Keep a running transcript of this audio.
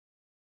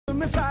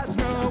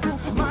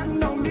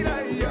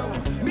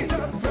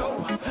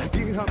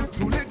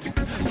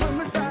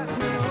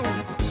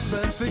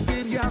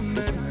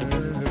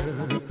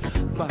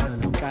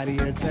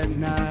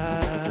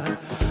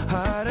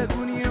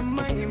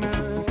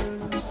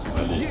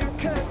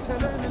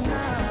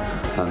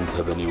አንተ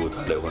በኔ ቦታ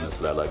ላይ ሆነ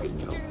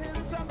ስላላገኘው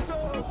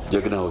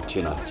ጀግናዎቼ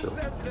ናቸው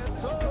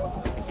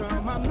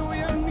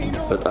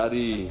ፈጣሪ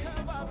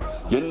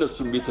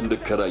የነሱን ቤት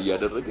እንድከራ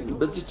ያደረገኝ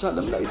በዚህ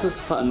ዓለም ላይ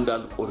ተስፋ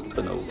እንዳልቆርጥ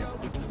ነው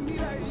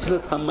ስለ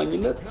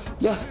ታማኝነት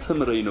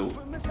ያስተምረኝ ነው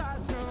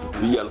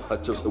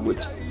ይያልፋቸው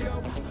ሰዎች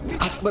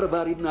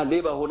አጭበርባሪና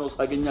ሌባ ሆነው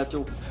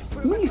ሳገኛቸው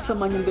ምን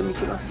ይሰማኝ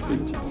እንደሚችል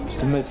አስበኝ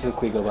ስሜት እኮ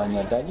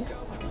ይገባኛል ዳኒ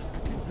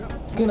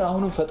ግን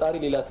አሁንም ፈጣሪ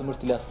ሌላ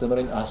ትምህርት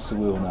ሊያስተምረኝ አስቦ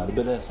ይሆናል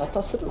ብለህ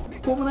ሳታስብ ነው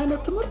ምን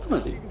አይነት ትምህርት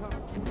ማለት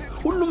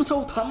ሁሉም ሰው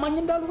ታማኝ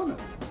እንዳልሆነ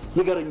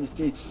ይገረኝ እስቲ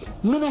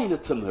ምን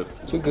አይነት ትምህርት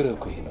ችግር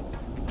እኮ ይሄ ነው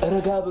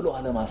ረጋ ብሎ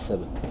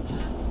አለማሰብ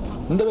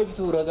እንደ በፊቱ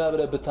ረጋ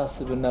ብለህ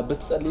ብታስብና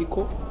ብትጸልይ እኮ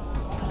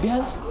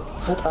ቢያንስ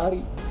ፈጣሪ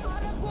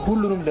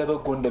ሁሉንም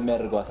ለበጎ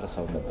እንደሚያደርገው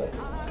አትረሳው ነበር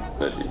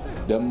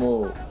ደሞ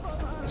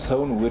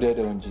ሰውን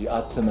ወደደው እንጂ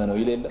አትመነው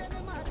ይለለ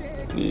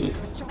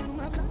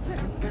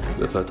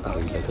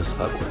ለፈጣሪ ለተስፋ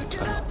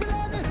ቆርጫለሁ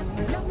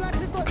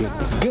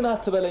ግን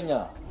አትበለኛ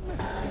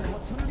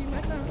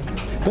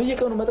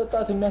በየቀኑ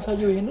መጠጣት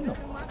የሚያሳየው ይሄንን ነው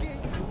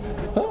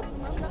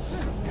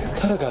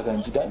ተረጋጋ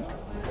እንጂ ዳኒ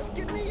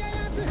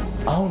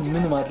አሁን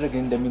ምን ማድረግ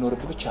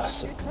እንደሚኖርብህ ብቻ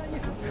አስብ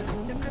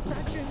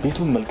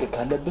ቤቱን መልቀቅ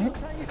ካለብህ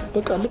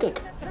በቃ ልቀቅ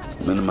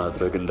ምን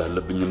ማድረግ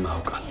እንዳለብኝም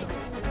አውቃለሁ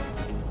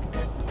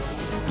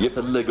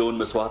የፈለገውን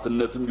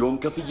መስዋዕትነትም ቢሆን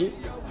ከፍዬ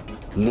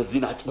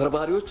እነዚህን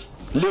አጭበርባሪዎች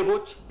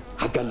ሌቦች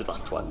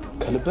አጋልጣቸዋለሁ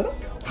ከልብ ነው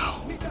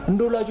እንደ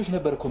ወላጆች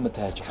ነበር እኮ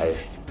መታያቸው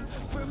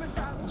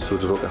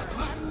ሶድሮ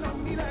ቀርቷል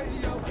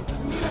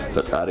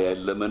ፈጣሪ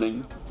ያለመነኝ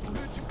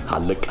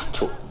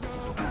አለቃቸው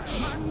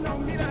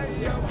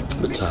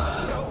ብቻ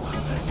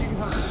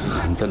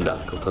አንተ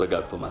እንዳልከው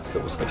ተረጋግቶ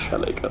ማሰቡ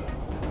ሳይሻል አይቀርም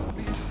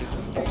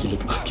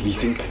ይልቅ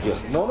ቤትን ቀይር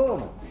ኖ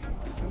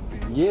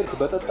የርክ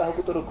በጠጣህ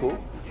ቁጥር እኮ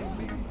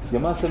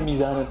የማሰብ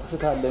ሚዛንን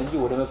ትስታለህ እንጂ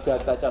ወደ መፍትሄ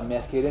አቅጣጫ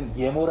የሚያስኬደን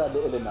የሞራል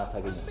ልዕልና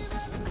አታገኝም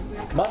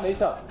ማን ነው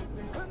ይሳ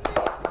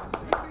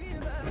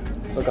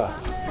በቃ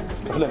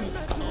ክፍለም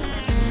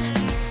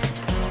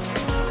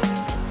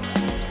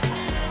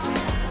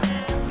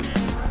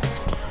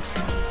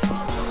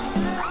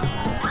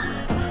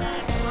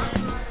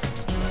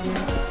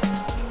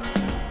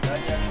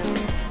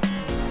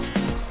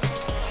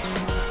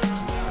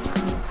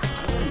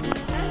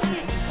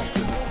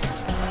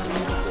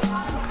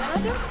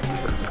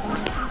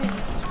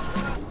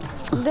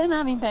ደህና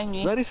ነኝ ታኝ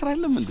ዛሬ ስራ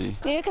የለም እንዴ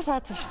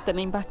የከሳት ሽፍት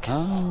ነኝ ባክ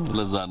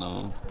ለዛ ነው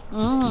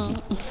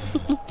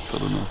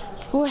ጥሩ ነው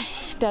ወይ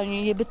ዳንዬ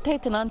ብታይ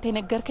ትናንት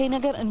የነገርከኝ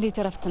ነገር እንዴት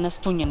ረፍት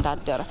ነስቶኝ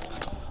እንዳደረ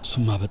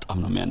ሱማ በጣም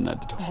ነው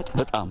የሚያናድደው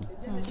በጣም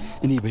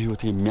እኔ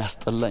በህይወቴ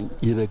የሚያስጠላኝ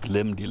የበግ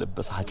ለምድ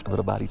የለበሰ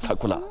አጭበርባሪ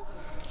ተኩላ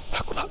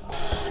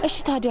እሺ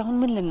ታዲያ አሁን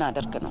ምን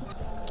ልናደርግ ነው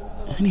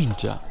እኔ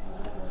እንጃ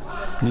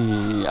እኔ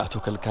አቶ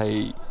ከልካይ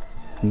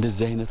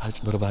እንደዚህ አይነት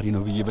አጭበርባሪ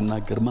ነው ብዬ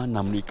ብናገር ማን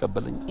አምኖ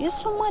ይቀበለኝ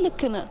እሱማ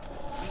ልክ ነህ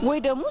ወይ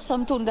ደግሞ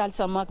ሰምቶ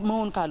እንዳልሰማክ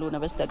መሆን ካልሆነ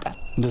በስተቀር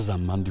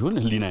እንደዛማ እንዲሆን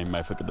ህሊና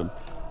የማይፈቅድም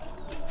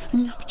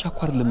እኛ ብቻ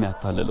ቋር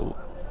ለሚያታለለው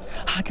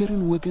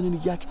ሀገርን ወገንን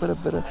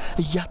ያጭበረበረ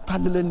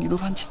ያታለለ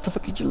እንዲኖር አንቺ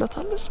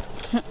ተፈቅጅለታለሽ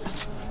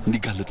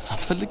እንዲጋለጥ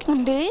ሳትፈልግ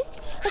እንዴ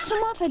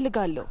እሱማ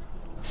ፈልጋለሁ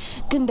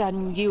ግን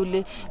ዳንዬው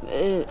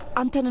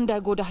አንተን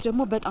እንዳይጎዳህ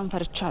ደግሞ በጣም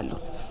ፈርቻለሁ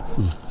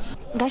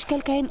ጋሽ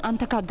ከልካይን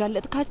አንተ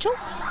ካጋለጥካቸው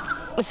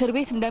እስር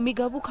ቤት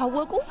እንደሚገቡ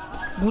ካወቁ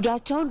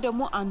ጉዳቸውን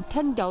ደግሞ አንተ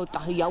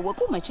እንዳወጣህ ያወቁ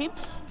መቼም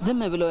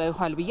ዝም ብለው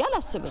ያዩሃል ብዬ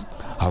አላስብም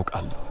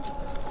አውቃለሁ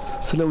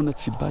ስለ እውነት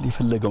ሲባል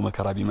የፈለገው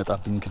መከራ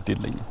ቢመጣብኝ ግድ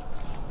የለኝም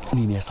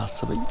እኔን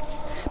ያሳስበኝ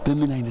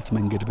በምን አይነት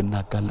መንገድ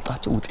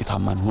ብናጋልጣቸው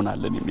ውጤታማ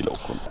እንሆናለን የሚለው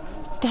እኮ ነው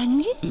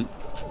ዳንዬ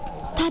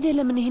ታዲያ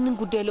ለምን ይሄንን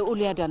ጉዳይ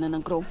ለኦሊያዳነ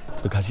ነግረው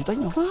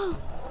በጋዜጠኛው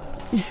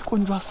ይሄ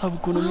ቆንጆ ሐሳብ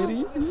እኮ ነው ሜሪ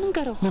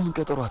እንገረው ለምን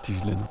ቀጠሮ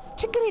አትይዝልን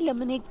ችግር የለም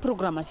እኔ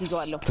ፕሮግራም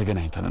አስይዘዋለሁ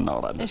ተገናኝተን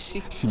እናወራለን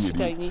እሺ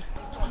ዳንዬ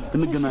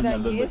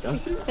እንገናኛለን በቃ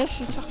እሺ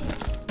ቻው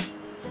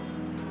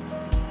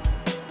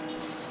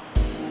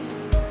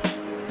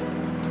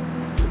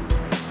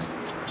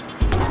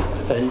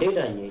እንዴ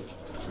ዳንዬ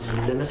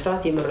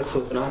ለመስራት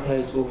የመረጥከው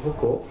ጥናታዊ ጽሁፍ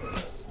እኮ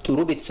ጥሩ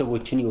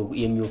ቤተሰቦችን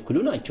የሚወክሉ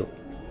ናቸው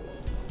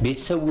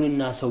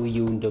ቤተሰቡንና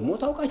ሰውየውን ደግሞ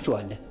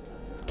ታውቃቸዋለህ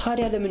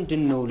ታዲያ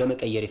ለምንድን ነው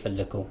ለመቀየር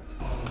የፈለከው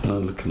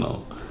ልክ ነው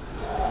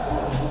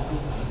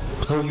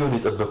ሰውየውን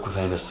የጠበቅኩት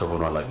አይነት ሰው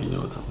ሆኖ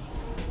አላገኘሁትም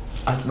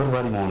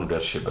አጭበርባሪ መሆኑ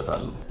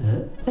ደርሼበታል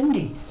እንዴ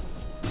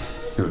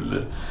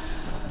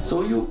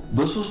ሰውየው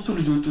በሶስቱ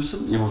ልጆቹ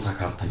ስም የቦታ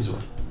ካርታ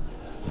ይዟል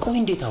ቆይ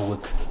እንዴት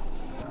አወቅ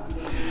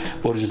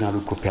ኦሪጂናሉ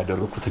ኮፒ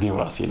ያደረኩት እኔው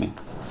ራሴ ነኝ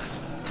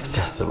እስቲ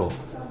አስበው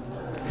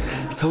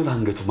ሰው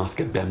ለአንገቱ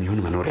ማስገቢያ የሚሆን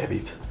መኖሪያ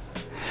ቤት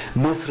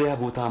መስሪያ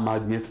ቦታ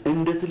ማግኘት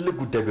እንደ ትልቅ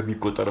ጉዳይ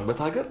በሚቆጠርበት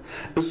ሀገር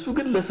እሱ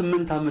ግን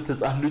ለ8 ዓመት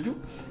ህፃን ልጁ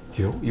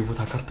ይኸው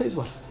የቦታ ካርታ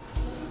ይዟል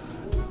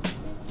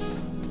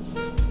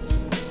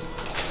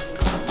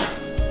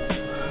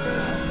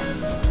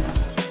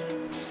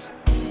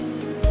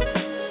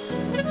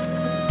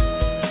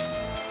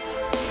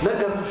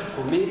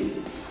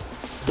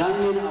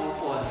ዳኘን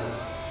አውቀዋለሁ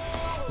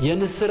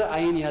የንስር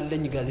አይን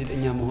ያለኝ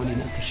ጋዜጠኛ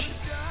መሆኔን አትርሺ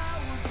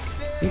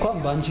እንኳን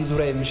ባንቺ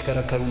ዙሪያ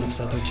የሚሽከረከሩ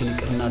ነፍሳቶችን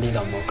ይቅርና ሌላ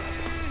ማውቃለሁ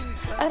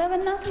ኧረ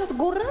በእናትህ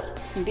ትጎራር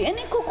እንዴ እኔ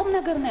እኮ ቁም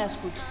ነገር ነው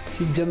ያስኩት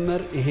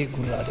ሲጀመር ይሄ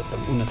ጉራ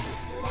አይደለም እውነት ነው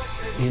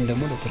ይሄን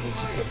ደግሞ ለትረጅ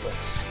ይገባል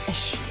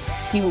እሺ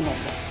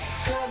ይሁንልህ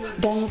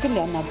ዳኙ ግን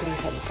ሊያናግረው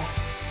ይፈልጋል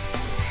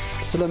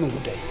ስለምን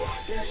ጉዳይ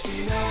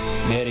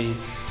ሜሪ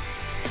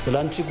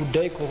ስላንቺ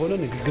ጉዳይ ከሆነ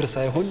ንግግር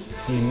ሳይሆን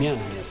ፍልሚያ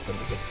ነው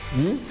የሚያስፈልገው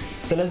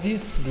ስለዚህ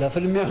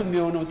ለፍልሚያ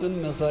የሚሆኑትን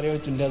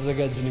መሳሪያዎች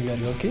እንዲያዘጋጅ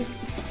ንገሪ ኦኬ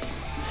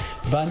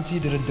ባንቺ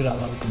ድርድር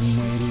አላውቅም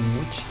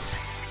ሜሪዎች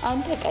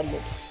አንተ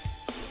ቀልድ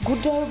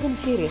ጉዳዩ ግን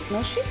ሲሪየስ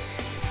ነው እሺ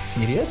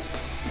ሲሪየስ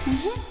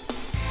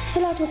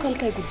ስላቶ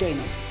ከልካይ ጉዳይ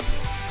ነው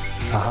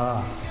አሃ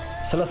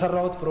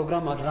ስለሰራውት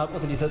ፕሮግራም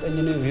አድናቆት ሊሰጠኝ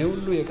ነው ይሄ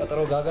ሁሉ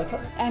የቀጠረው ጋጋታ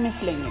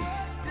አይመስለኝም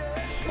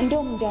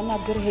እንደውም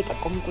እንዲያናግርህ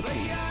የጠቆምኩት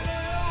ነው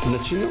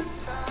እነዚህ ነው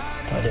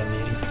ታዲያ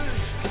ሜሪ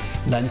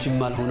ላንቺም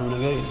አልሆነው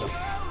ነገር የለም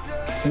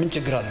ምን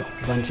ችግር አለው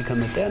ባንቺ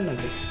ከመጣ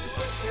ያናገር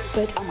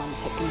በጣም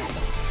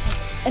አመሰግናለሁ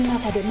እና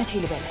ታዲያ መቼ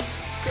ልበላ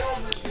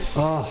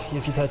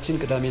የፊታችን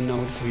ቅዳሜና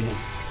እሁድ ፍሪ ነው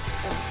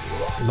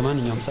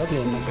በማንኛውም ሰዓት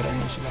ያናገራኝ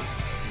ይችላል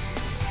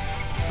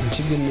አንቺ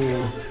ግን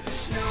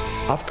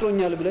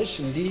አፍቅሮኛል ብለሽ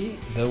እንዲህ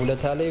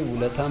በውለታ ላይ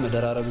ውለታ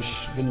መደራረብሽ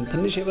ግን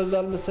ትንሽ የበዛ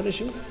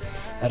አልመሰለሽም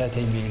ኧረ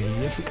ተይ ሜሪ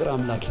የፍቅር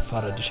አምላክ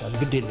ይፋረድሻል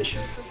ግድ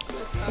የለሽም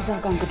እዛ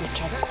ጋር እንግዶች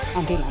አሉ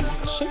አንዴ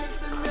ላናግርሽ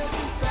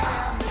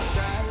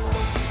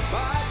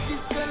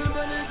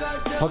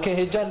ኦኬ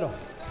ሄጃለሁ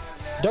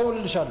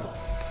ደውልልሻለሁ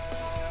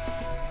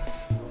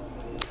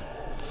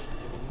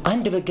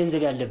አንድ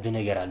በገንዘብ ያለብህ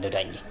ነገር አለ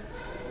ዳኝ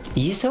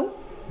ይህ ሰው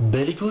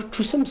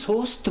በልጆቹ ስም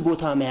 3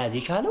 ቦታ መያዝ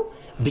የቻለው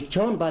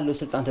ብቻውን ባለው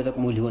ስልጣን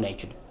ተጠቅሞ ሊሆን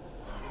አይችልም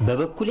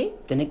በበኩሌ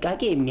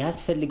ጥንቃቄ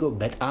የሚያስፈልገው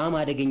በጣም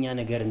አደገኛ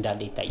ነገር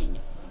እንዳለ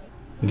ይታየኛል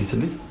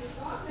እንዴት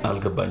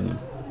አልገባኝም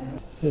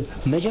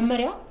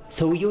መጀመሪያ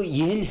ሰውየው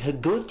ይህን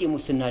ህገወጥ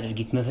የሙስና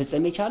ድርጊት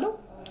መፈጸም የቻለው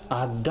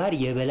አጋር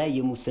የበላይ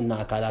የሙስና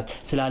አካላት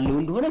ስላለው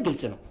እንደሆነ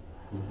ግልጽ ነው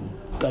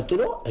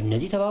ቀጥሎ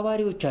እነዚህ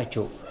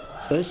ተባባሪዎቻቸው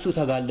እሱ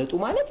ተጋለጡ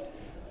ማለት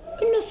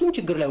እነሱም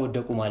ችግር ላይ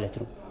ወደቁ ማለት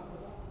ነው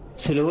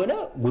ስለሆነ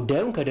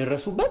ጉዳዩን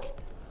ከደረሱበት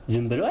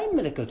ዝም ብለው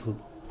አይመለከቱም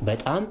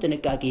በጣም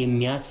ጥንቃቄ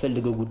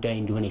የሚያስፈልገው ጉዳይ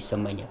እንደሆነ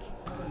ይሰማኛል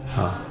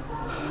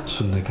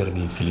እሱን ነገር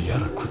ነው ፊል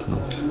ያረኩት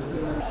ነው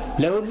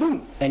ለሁሉም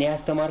እኔ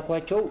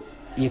ያስተማርኳቸው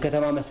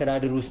የከተማ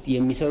መስተዳድር ውስጥ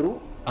የሚሰሩ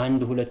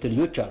 1-2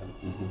 ልጆች አሉ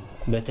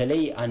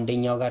በተለይ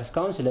አንደኛው ጋር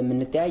እስካሁን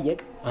ስለምንተያየቅ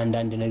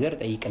አንዳንድ ነገር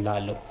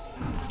ጠይቅልሃለሁ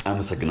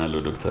አመሰግናለሁ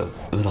ዶክተር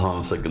በጣም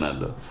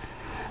አመሰግናለሁ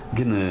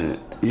ግን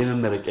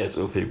የመመረቂያ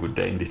ጽሁፌ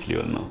ጉዳይ እንዴት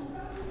ሊሆን ነው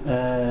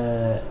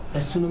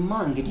እሱንማ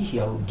እንግዲህ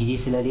ያው ጊዜ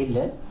ስለሌለ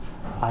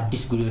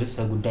አዲስ ርዕሰ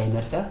ጉዳይ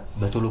መርጠህ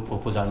በቶሎ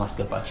ፕሮፖዛል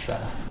ማስገባት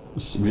ይሻላል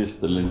ጊዜ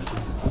ስትልኝ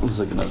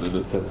አመሰግናለሁ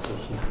ዶክተር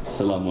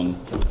ሰላም ሁኑ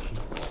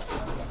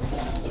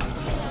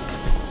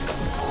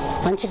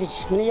አንቺ ልጅ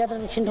ምን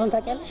ያደረግሽ እንደሆነ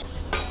ታውቂያለሽ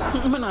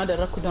ምን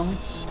አደረኩ ደግሞ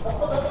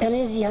እኔ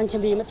እዚህ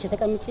አንቺን በየመጥሽ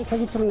ተቀምጬ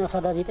ከዚህ ትሩናፋ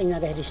ጋዜጠኛ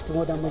ጋር ሄደሽ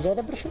ትሞዳሞጃ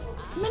አይደብርሽም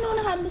ምን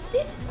ሆነሃል እስቲ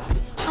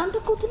አንተ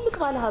እኮ ትልቅ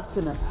ባለ ሀብት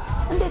ነህ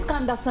እንዴት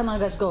ከአንድ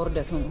አስተናጋጅ ጋር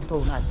ወርደት ነው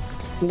ትሆናል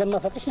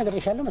እንደማፈቅርሽ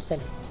ነግሬሻለሁ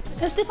መሰለኝ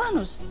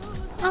እስጢፋኖስ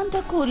አንተ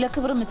እኮ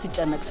ለክብር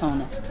የምትጨነቅ ሰው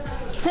ነህ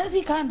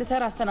እዚህ ከአንድ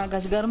ተራ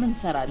አስተናጋጅ ጋር ምን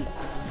ትሰራለህ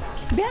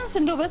ቢያንስ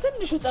እንደው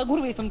በትንሹ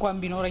ጸጉር ቤት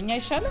እንኳን ቢኖረኛ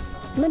አይሻልም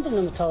ምንድን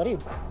ነው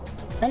የምታወሪው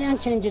እኔ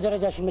አንቺን እንጂ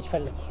ደረጃሽን መች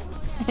ፈለኩ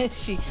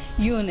እሺ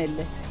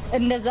ይሁንልህ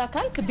እንደዛ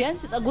ካልክ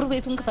ቢያንስ ጸጉር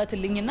ቤቱን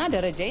ክፈትልኝና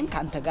ደረጃዬን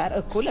ካንተ ጋር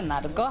እኩል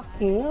እናድርገዋ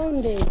ነው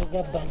እንዴ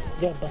ገባኝ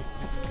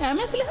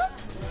አይመስልህም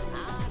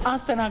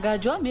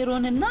አስተናጋጇ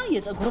ሜሮንና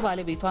የጸጉር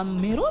ባለቤቷ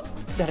ሜሮን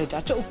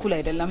ደረጃቸው እኩል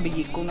አይደለም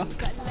ብዬ ነው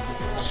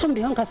እሱም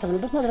ቢሆን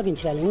ካሰብንበት ማድረግ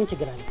እንችላለን ምን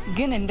ችግር አለ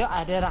ግን እንደው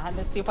አደራህን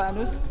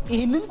እስጢፋኖስ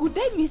ይሄንን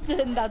ጉዳይ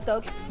ሚስትህ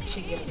እንዳታውቅ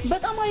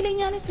በጣም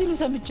ኃይለኛ ነች ሲሉ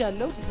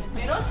ሰምቻለሁ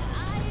ሜሮን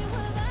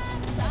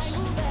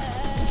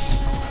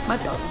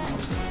መጣው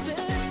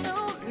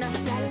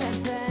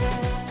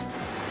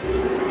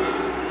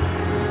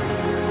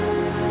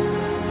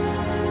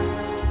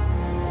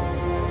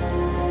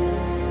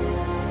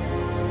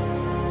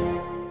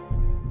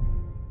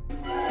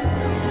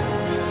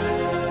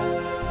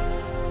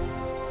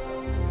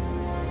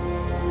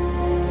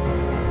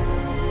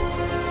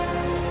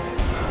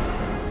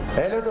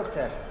ሄሎ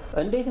ዶክተር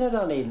እንዴት ነህ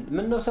ዳንኤል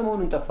ምን ነው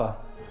ሰሞኑን ጠፋ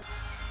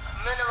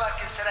ምን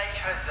እባክህ ስራ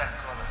ይፈዛክ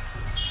ነው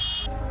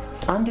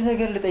አንድ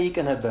ነገር ልጠይቅ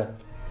ነበር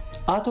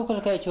አቶ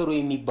ከልካይቸሩ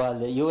የሚባል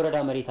የወረዳ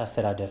መሬት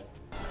አስተዳደር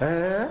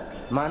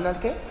ማን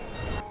አልከኝ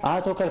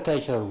አቶ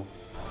ከልካይቸሩ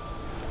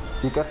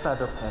ይቅርታ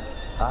ዶክተር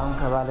አሁን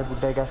ከባለ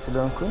ጉዳይ ጋር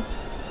ስለሆንኩኝ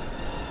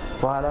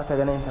በኋላ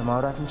ተገናኝተን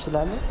ማውራት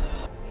እንችላለን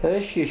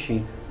እሺ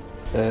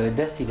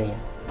ደስ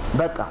ይለኛል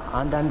በቃ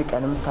አንድ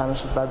ቀን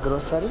የምታመሽባት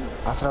ግሮሰሪ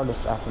 12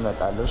 ሰዓት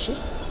እመጣለሁ እሺ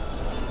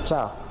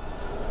ቻው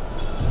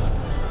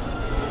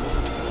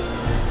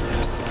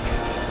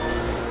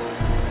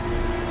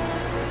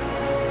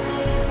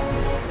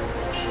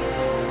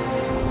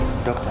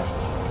ዶክተር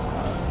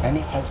እኔ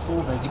ፈጽሞ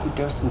በዚህ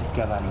ጉዳይ ውስጥ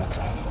እንድትገባ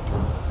እንመክራለሁ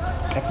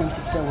ቀደም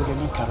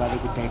ስትደውልልኝ ከባለ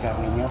ጉዳይ ጋር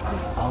ነኝ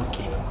ያልኩህ አውቄ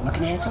ነው።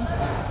 ምክንያቱም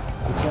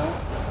ጉዳዩ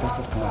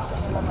በስልክ ማንሳት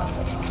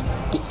ስለማልፈልግ።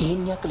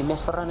 ይሄን ያክል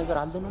የሚያስፈራ ነገር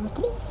አለ ነው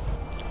የምትለኝ?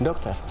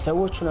 ዶክተር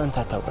ሰዎቹን አንተ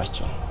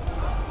አታውቃቸው።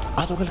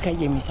 አቶ ገልካይ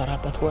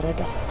የሚሰራበት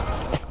ወረዳ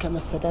እስከ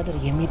መስተዳደር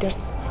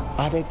የሚደርስ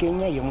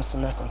አደገኛ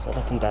የሙስና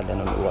ሰንሰለት እንዳለ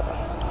ነው የሚወራው።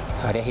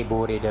 ታዲያ ይሄ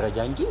በወሬ ደረጃ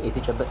እንጂ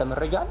የተጨበጠ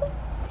መረጃ አለ?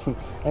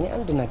 እኔ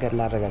አንድ ነገር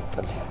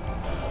ላረጋግጥልህ።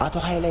 አቶ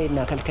ኃይላይና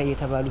ከልካይ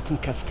የተባሉትን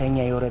ከፍተኛ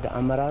የወረዳ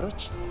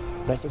አመራሮች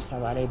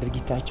በስብሰባ ላይ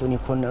ድርጊታቸውን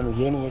የኮነኑ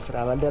የኔ የሥራ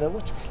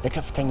ባልደረቦች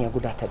ለከፍተኛ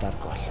ጉዳት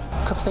ተዳርገዋል።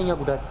 ከፍተኛ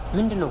ጉዳት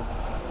ምንድነው?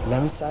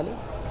 ለምሳሌ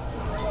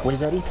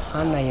ወይዘሪት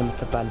ሃና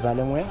የምትባል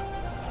ባለሙያ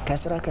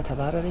ከስራ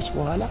ከተባረረች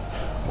በኋላ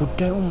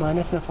ጉዳዩን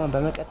ማነፍነፏን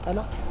በመቀጠሏ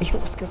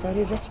ይሄው እስከ ዛሬ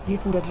ድረስ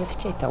የት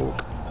እንደደረሰች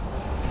አይታወቅም።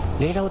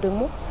 ሌላው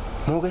ደግሞ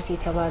ሞገስ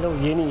የተባለው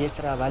የኔ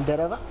የሥራ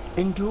ባልደረባ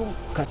እንዲሁም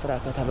ከስራ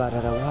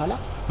ከተባረረ በኋላ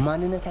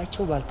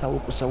ማንነታቸው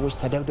ባልታወቁ ሰዎች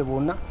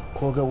ተደብድቦና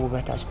ከወገቡ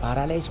በታች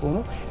ፓራላይዝ ሆኖ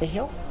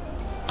ይሄው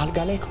አልጋ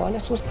ላይ ከዋለ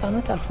 3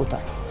 ዓመት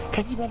አልፎታል።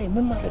 ከዚህ በላይ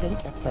ምን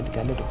ማረጋገጫ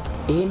ትፈልጋለህ ዶክተር?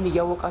 ይሄን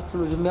እያወቃችሁ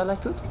ነው ዝም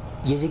ያላችሁት?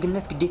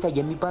 የዜግነት ግዴታ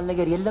የሚባል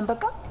ነገር የለም?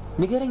 በቃ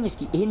ንገረኝ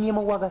እስኪ ይሄን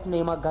የመዋጋትና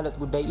የማጋለጥ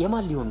ጉዳይ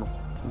የማን ሊሆን ነው?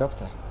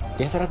 ዶክተር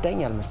የተረዳኝ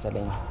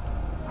አልመሰለኝም።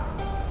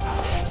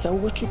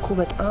 ሰዎቹ እኮ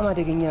በጣም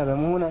አደገኛ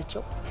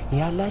በመሆናቸው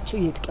ያላቸው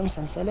የጥቅም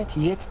ሰንሰለት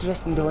የት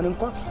ድረስ እንደሆነ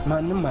እንኳን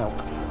ማንም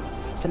አያውቅም።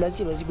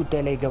 ስለዚህ በዚህ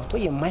ጉዳይ ላይ ገብቶ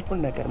የማይሆን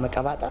ነገር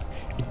መቀባጠር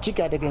እጅግ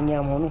አደገኛ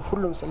መሆኑን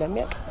ሁሉም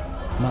ስለሚያውቅ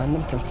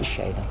ማንም ትንፍሽ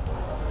አይልም።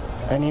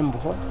 እኔም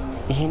ብሆን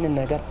ይህንን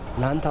ነገር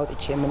ለአንተ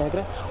አውጥቼ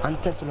የምነግርህ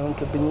አንተ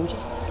ስለሆንክብኝ እንጂ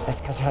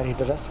እስከ ዛሬ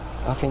ድረስ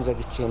አፌን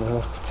ዘግቼ ነው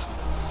የኖርኩት።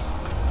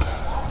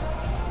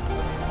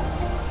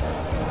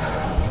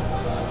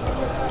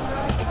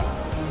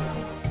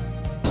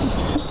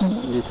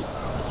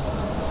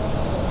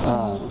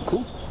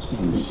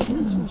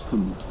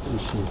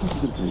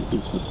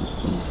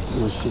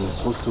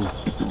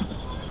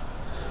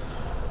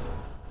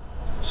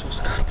 ሶስት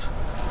ካርታ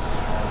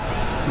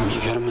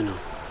የሚገርም ነው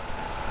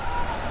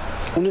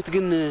እውነት።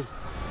 ግን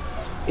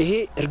ይሄ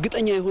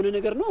እርግጠኛ የሆነ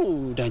ነገር ነው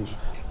ዳኜ?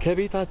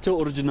 ከቤታቸው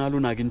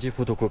ኦሪጂናሉን አግኝቼ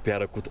ፎቶኮፒ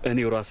ያረኩት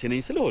እኔው ራሴ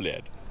ነኝ ስለ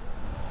ኦሊያድ።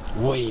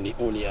 ወይኔ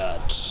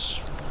ኦሊያድ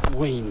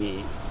ወይኔ!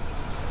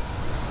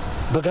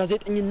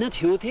 በጋዜጠኝነት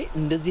ህይወቴ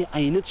እንደዚህ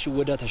አይነት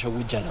ሽወዳ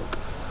ተሸውጄ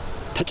አላውቅም።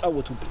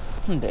 ተጫወቱብኝ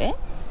እንዴ!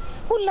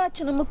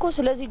 ሁላችንም እኮ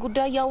ስለዚህ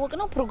ጉዳይ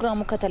ያወቅነው ፕሮግራሙ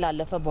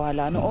ከተላለፈ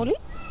በኋላ ነው። ኦሊ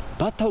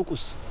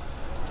ባታውቁስ?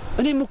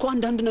 እኔም እኮ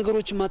አንዳንድ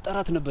ነገሮችን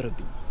ማጣራት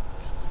ነበረብኝ።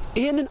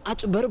 ይሄንን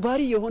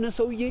አጭበርባሪ የሆነ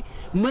ሰውዬ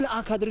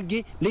መልአክ አድርጌ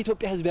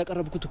ለኢትዮጵያ ህዝብ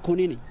ያቀረብኩት እኮ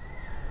እኔ ነኝ።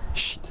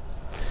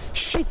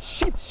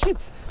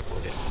 ሽት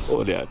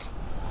ኦሊያድ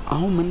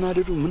አሁን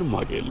መናደዱ ምንም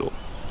ዋጋ የለውም።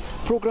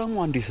 ፕሮግራሙ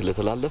አንዴ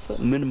ስለተላለፈ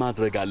ምን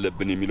ማድረግ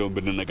አለብን የሚለውን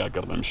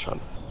ብንነጋገር ነው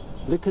የሚሻለው።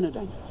 ልክ ነህ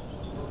ዳኝ።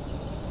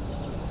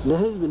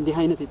 ለህዝብ እንዲህ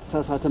አይነት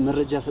የተሳሳተ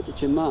መረጃ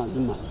ሰጥቼማ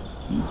ዝም አለ።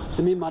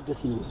 ስሜን ማድረስ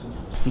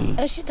ይኖርብኛል።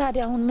 እሺ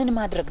ታዲያ አሁን ምን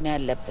ማድረግ ነው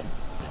ያለብን?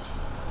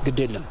 ግድ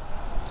የለም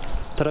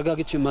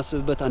ተረጋግቼ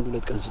የማስብበት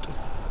 1-2 ቀን ስጡ።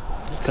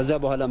 ከዛ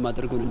በኋላ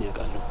ማድረጉን እኔ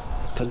ያውቃለሁ።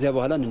 ከዛ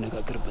በኋላ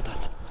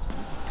እንነጋገርበታለን።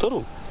 ጥሩ።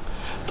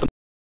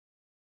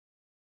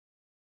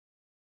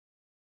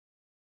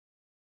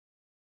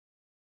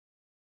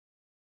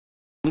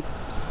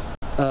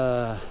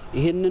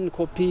 ይሄንን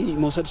ኮፒ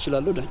መውሰድ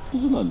እችላለሁ ዳኝ?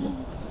 እችላለሁ።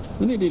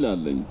 እኔ ሌላ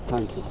አለኝ።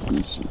 ታንክ ዩ።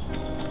 እሺ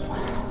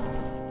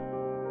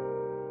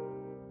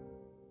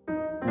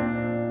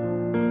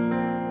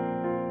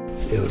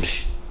ይኸውልሽ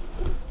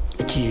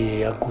እቺ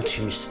ያጎትሽ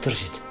ሚስት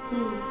ትርሲት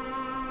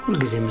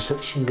ሁልጊዜ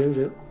የምሰጥሽን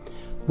ገንዘብ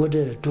ወደ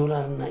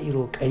ዶላርና ዩሮ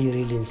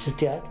ቀይሬልኝ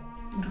ስትያት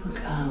በቃ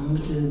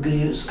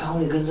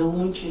እስካሁን የገንዘቡ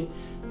ምንጭ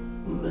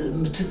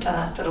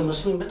የምትጠራጠር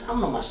መስሎኝ በጣም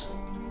ነው ማስበው።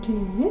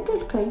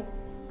 ገልካይ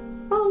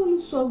አሁን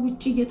እሷ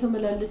ውጪ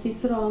እየተመላለሰች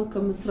ስራዋን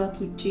ከመስራት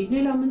ውጪ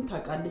ሌላ ምን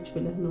ታውቃለች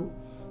ብለህ ነው?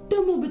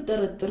 ደግሞ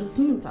ብትጠረጥርስ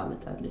ምን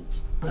ታመጣለች?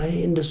 አይ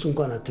እንደሱ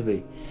እንኳን አትበይ።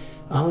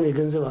 አሁን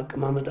የገንዘብ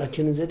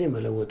አቀማመጣችንን ዘዴ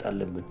መለወጥ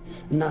አለብን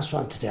እና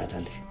እሷን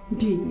ትተያታለሽ።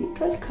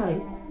 ገልካይ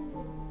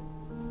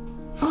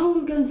አሁን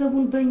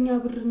ገንዘቡን በእኛ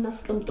ብር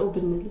እናስቀምጠው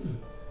ብንልስ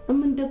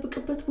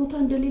የምንደብቅበት ቦታ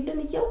እንደሌለን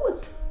እያወቅ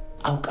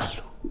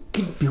አውቃለሁ።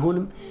 ግን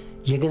ቢሆንም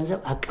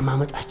የገንዘብ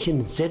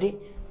አቀማመጣችንን ዘዴ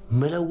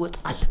መለወጥ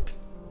አለብን።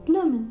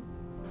 ለምን?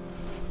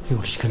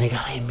 ይኸውልሽ ከኔ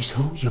ጋር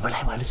የሚሰሩ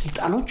የበላይ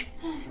ባለስልጣኖች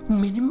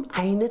ምንም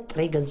አይነት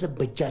ጥሬ ገንዘብ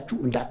በእጃችሁ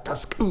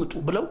እንዳታስቀምጡ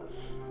ብለው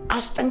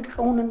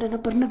አስጠንቅቀውን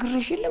እንደነበር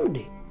ነግሬሽ የለም እንዴ?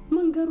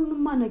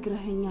 መንገሩንማ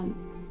ነግረኸኛል።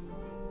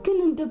 ግን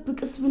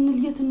እንደብቅስ ብንል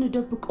የት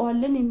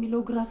እንደብቀዋለን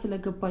የሚለው ግራ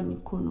ስለገባኝ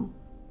እኮ ነው።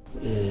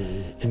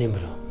 እኔ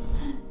ምለው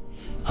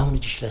አሁን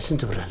እጅሽ ላይ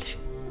ስንት ብር አለሽ?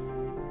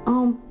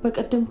 አሁን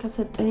በቀደም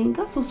ከሰጠኸኝ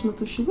ጋር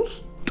 300,000 ብር።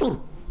 ጥሩ።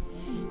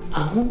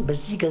 አሁን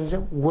በዚህ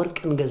ገንዘብ ወርቅ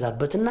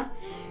እንገዛበትና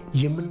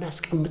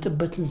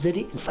የምናስቀምጥበትን ዘዴ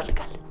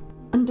እንፈልጋለን።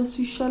 እንደሱ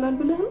ይሻላል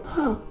ብለህ ነው?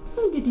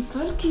 እንግዲህ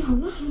ካልክ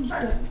ይሁን።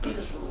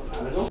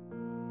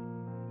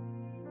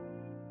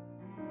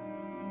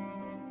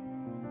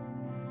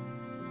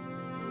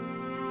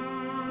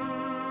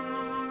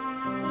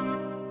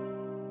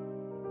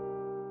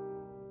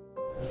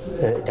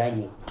 ዳኝ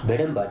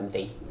በደንብ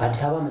አድምጠኝ። አዲስ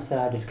አበባ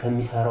መስተዳድር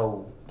ከሚሰራው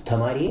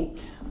ተማሪ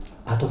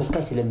አቶ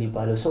ከልካይ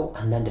ስለሚባለው ሰው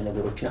አንዳንድ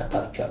ነገሮችን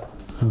አጣርቻለሁ።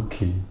 ኦኬ።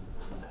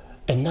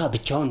 እና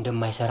ብቻውን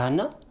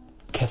እንደማይሰራና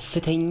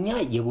ከፍተኛ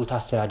የቦታ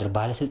አስተዳደር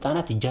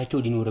ባለስልጣናት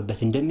እጃቸው ሊኖርበት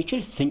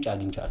እንደሚችል ፍንጭ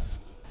አግኝቻለሁ።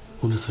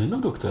 እውነትህን ነው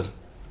ዶክተር?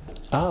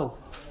 አዎ፣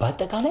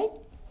 በአጠቃላይ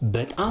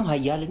በጣም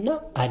ኃያልና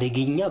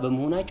አደገኛ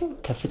በመሆናቸው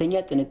ከፍተኛ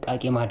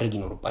ጥንቃቄ ማድረግ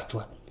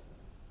ይኖርባቸዋል።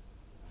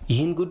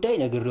 ይህን ጉዳይ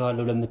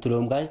ነግሬዋለሁ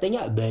ለምትለውም ጋዜጠኛ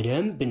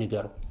በደንብ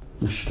ንገረው።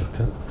 እሺ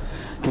ዶክተር፣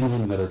 ግን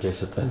ይህን መረጃ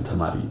የሰጠን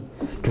ተማሪ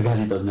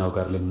ከጋዜጠኛው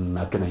ጋር ለምን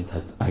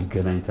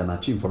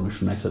አገናኝተናቸው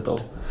ኢንፎርሜሽን አይሰጠው?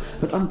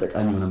 በጣም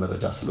ጠቃሚ የሆነ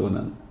መረጃ ስለሆነ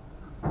ነው።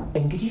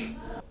 እንግዲህ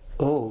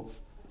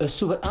እሱ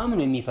በጣም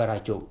ነው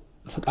የሚፈራቸው፣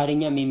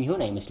 ፈቃደኛም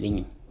የሚሆን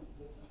አይመስለኝም።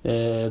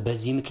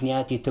 በዚህ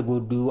ምክንያት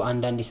የተጎዱ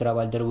አንዳንድ የሥራ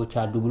ባልደረቦች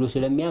አሉ ብሎ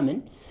ስለሚያምን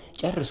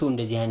ጨርሶ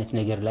እንደዚህ አይነት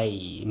ነገር ላይ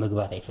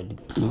መግባት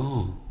አይፈልግም።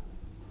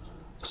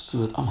 እሱ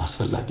በጣም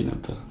አስፈላጊ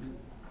ነበር፣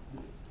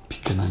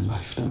 ቢገናኙ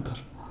አሪፍ ነበር።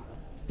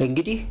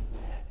 እንግዲህ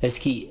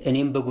እስኪ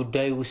እኔም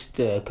በጉዳዩ ውስጥ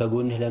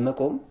ከጎንህ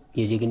ለመቆም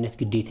የዜግነት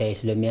ግዴታዬ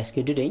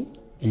ስለሚያስገድደኝ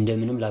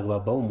እንደምንም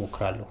ላግባባው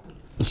ሞክራለሁ።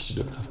 እሺ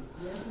ዶክተር፣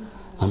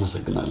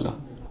 አመሰግናለሁ።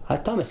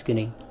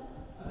 አታመስግነኝ።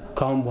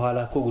 ካሁን በኋላ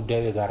እኮ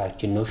ጉዳዩ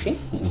የጋራችን ነው።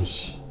 እሺ።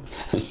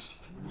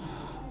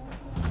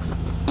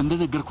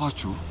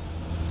 እንደነገርኳችሁ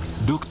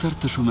ዶክተር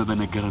ተሾመ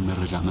በነገረን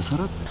መረጃ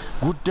መሰረት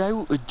ጉዳዩ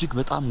እጅግ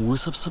በጣም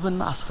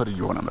ውስብስብና አስፈሪ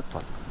እየሆነ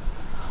መጥቷል።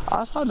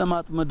 አሳ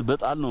ለማጥመድ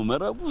በጣልነው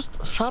መረብ ውስጥ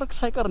ሻርክ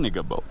ሳይቀር ነው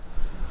የገባው።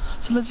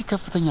 ስለዚህ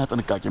ከፍተኛ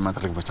ጥንቃቄ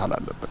ማድረግ መቻል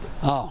አለበት።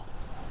 አዎ፣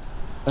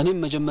 እኔም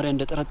መጀመሪያ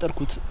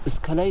እንደጠረጠርኩት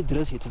እስከ ላይ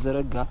ድረስ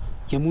የተዘረጋ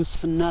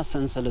የሙስና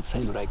ሰንሰለት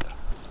ሳይኖር አይቀር።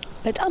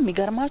 በጣም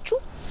የሚገርማችሁ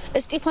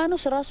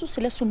እስጢፋኖስ ራሱ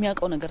ስለሱ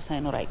የሚያውቀው ነገር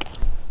ሳይኖር አይቀር።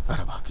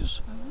 አረባክስ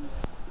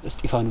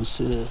እስጢፋኖስ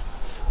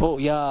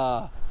ያ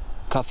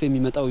ካፌ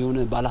የሚመጣው የሆነ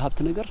ባለሀብት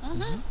ነገር?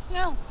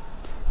 ያው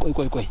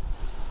ቆይ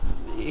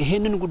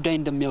ይሄንን ጉዳይ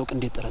እንደሚያውቅ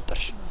እንዴት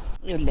ጠረጠርሽ?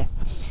 ይኸውልህ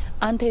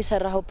አንተ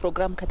የሰራኸው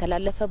ፕሮግራም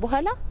ከተላለፈ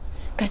በኋላ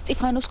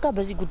ከስጢፋኖስ ጋር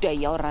በዚህ ጉዳይ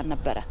ያወራን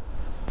ነበር።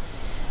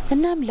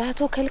 እናም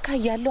ለአቶ ከልካይ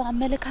ያለው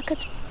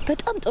አመለካከት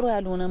በጣም ጥሩ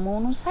ያልሆነ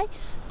መሆኑን ሳይ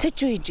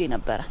ትቼው ሄጄ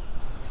ነበር።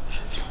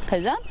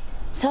 ከዛም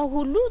ሰው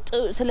ሁሉ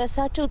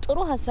ስለሳቸው ጥሩ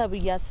ሐሳብ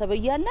እያሰበ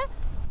ያለ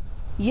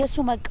የሱ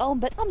መቃወም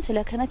በጣም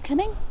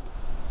ስለከነከነኝ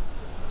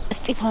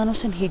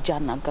እስጢፋኖስን ሄጄ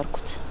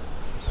አናገርኩት።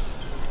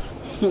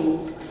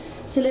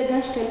 ስለ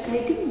ጋሽ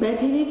ከልካይ ግን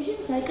በቴሌቪዥን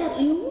ሳይቀር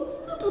ይሁን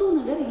ጥሩ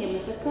ነገር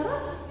እየመሰከረ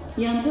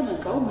ያንተ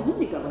መቃወም ምንም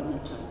ሊገባኝ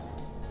አልቻለም።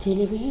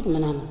 ቴሌቪዥን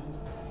ምናምን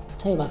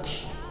ታይ እባክሽ፣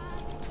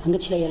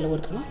 አንገትሽ ላይ ያለው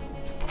ወርቅ ነው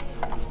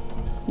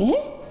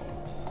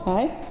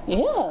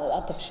ይሄ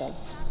አተፍሻል።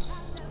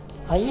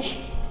 አየሽ፣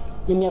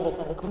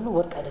 የሚያብረቀርቅ ሁሉ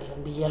ወርቅ አይደለም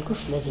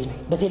ብያልኩሽ ለዚህ ነው።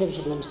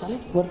 በቴሌቪዥን ለምሳሌ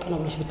ወርቅ ነው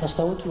ብለሽ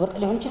ብታስታውቂ ወርቅ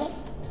ሊሆን ይችላል?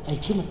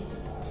 አይችልም።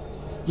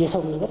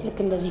 የሰው ነገር ልክ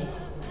እንደዚህ ነው።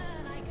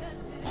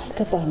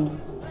 አልገባኝም።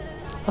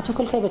 አቶ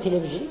ከልካይ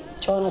በቴሌቪዥን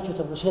ጨዋ ናቸው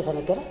ተብሎ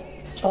ስለተነገረ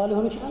ጨዋ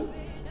ሊሆኑ ይችላሉ?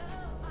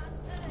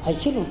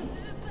 አይችሉም።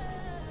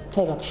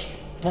 ታይ እባክሽ፣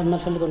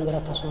 ለማልፈልገው ነገር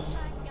አታስወሪ።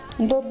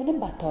 እንደው ምንም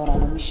ባታወራ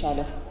ነው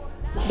የሚሻለው።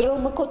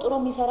 ድሮም እኮ ጥሩ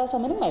የሚሰራ ሰው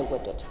ምንም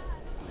አይወደድ።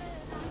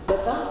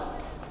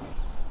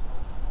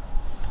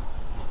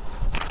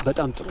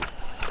 በጣም ጥሩ።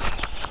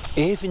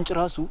 ይሄ ፍንጭ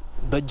ራሱ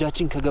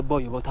በእጃችን ከገባው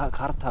የቦታ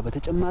ካርታ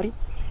በተጨማሪ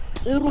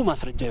ጥሩ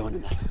ማስረጃ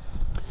ይሆነናል።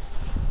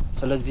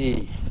 ስለዚህ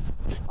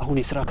አሁን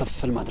የሥራ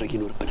ክፍፍል ማድረግ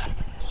ይኖርብናል።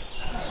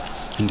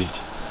 እንዴት?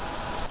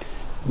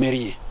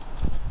 ሜሪዬ፣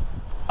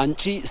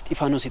 አንቺ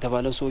እስጢፋኖስ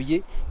የተባለው ሰውዬ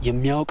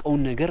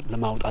የሚያውቀውን ነገር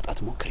ለማውጣጣት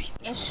ሞክሪ።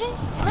 እሺ፣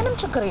 ምንም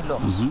ችግር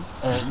የለውም።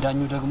 ዳኙ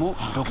ደግሞ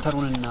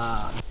ዶክተሩንና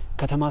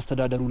ከተማ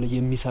አስተዳደሩ ላይ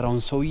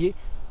የሚሰራውን ሰውዬ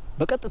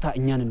በቀጥታ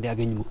እኛን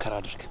እንዲያገኝ ሙከራ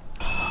አድርግ።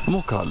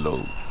 እሞክራለሁ።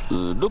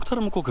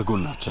 ዶክተርም እኮ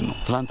ከጎናችን ነው።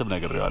 ትላንትም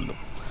ነግሬዋለሁ።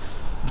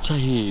 ብቻ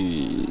ይሄ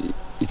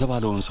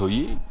የተባለውን ሰውዬ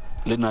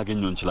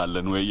ልናገኘው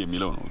እንችላለን ወይ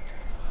የሚለው ነው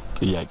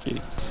ጥያቄ።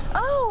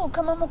 አዎ፣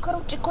 ከመሞከር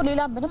ውጭ እኮ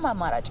ሌላ ምንም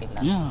አማራጭ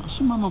የለም።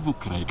 እሱማ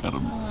መሞከር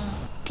አይቀርም።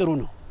 ጥሩ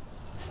ነው።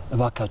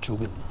 እባካችሁ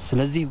ግን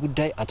ስለዚህ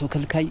ጉዳይ አቶ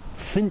ከልካይ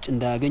ፍንጭ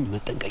እንዳያገኝ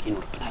መጠንቀቅ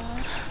ይኖርብናል።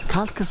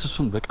 ካልክስ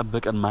እሱን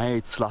በቀን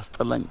ማየት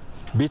ስላስጠላኝ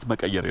ቤት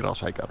መቀየር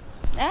ይራሱ አይቀርም።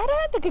 አረ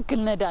ትክክል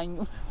ነህ ዳኙ።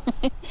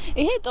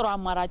 ይሄ ጥሩ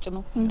አማራጭ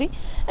ነው እንዴ።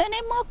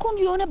 እኔማ እኮ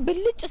የሆነ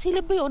ብልጭ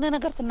ሲልብህ የሆነ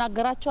ነገር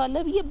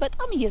ትናገራቸዋለህ ብዬ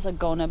በጣም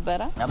እየሰጋው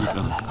ነበረ።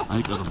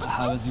 አይቀርም።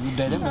 በዚህ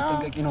ጉዳይ ላይ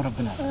መጠንቀቅ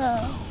ይኖርብናል።